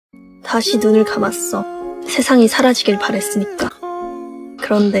다시 눈을 감았어. 세상이 사라지길 바랬으니까.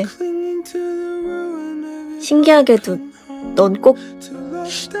 그런데 신기하게도 넌 꼭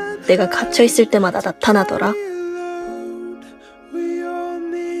내가 갇혀있을 때마다 나타나더라.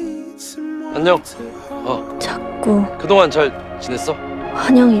 안녕. 자꾸 그동안 잘 지냈어?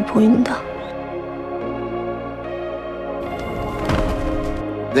 환영이 보인다.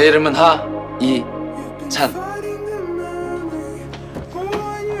 내 이름은 하이찬.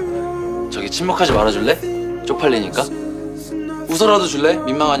 저기 침묵하지 말아줄래? 쪽팔리니까. 웃어라도 줄래?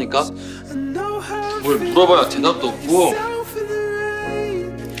 민망하니까. 뭘 물어봐야 대답도 없고,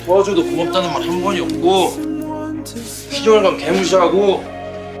 도와줘도 고맙다는 말 한 번이 없고, 필요할감 개무시하고.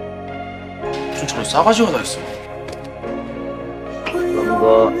 무슨 저런 싸가지가 다 있어.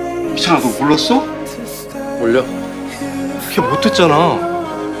 감사합니다. 이찬아, 너 몰랐어? 몰려. 걔 못됐잖아.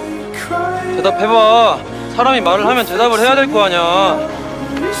 대답해봐. 사람이 말을 하면 대답을 해야 될 거 아니야.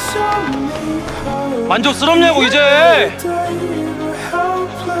 만족스럽냐고 이제.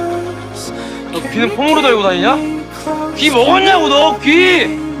 너 귀는 폼으로 달고 다니냐? 귀 먹었냐고 너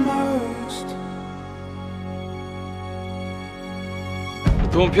귀.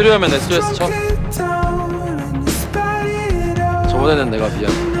 도움 필요하면 SOS 쳐. 저번에는 내가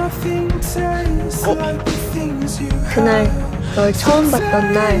미안. 그날 널 처음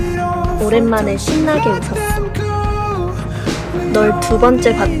봤던 날 오랜만에 신나게 웃었어. 널 두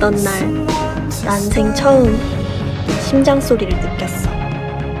번째 봤던 날 난생 처음 심장 소리를 느꼈어.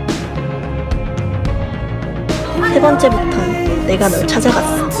 세 번째부턴 내가 널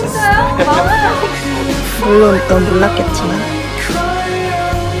찾아갔어. 물론 넌 몰랐겠지만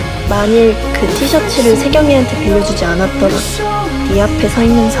만일 그 티셔츠를 세경이한테 빌려주지 않았더라도 네 앞에 서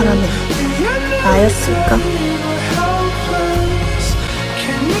있는 사람은 나였을까?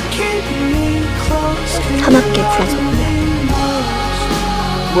 사납게 굴어서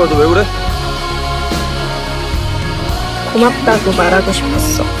뭐야 너 왜 그래? 고맙다고 말하고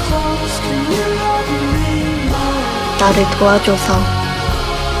싶었어. 나를 도와줘서,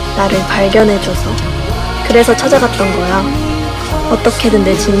 나를 발견해줘서. 그래서 찾아갔던 거야. 어떻게든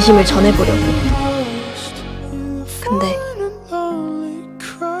내 진심을 전해보려고. 근데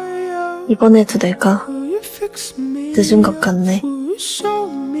이번에도 내가 늦은 것 같네.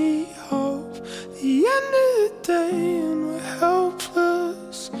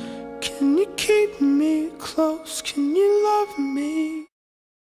 Can you keep me close? Can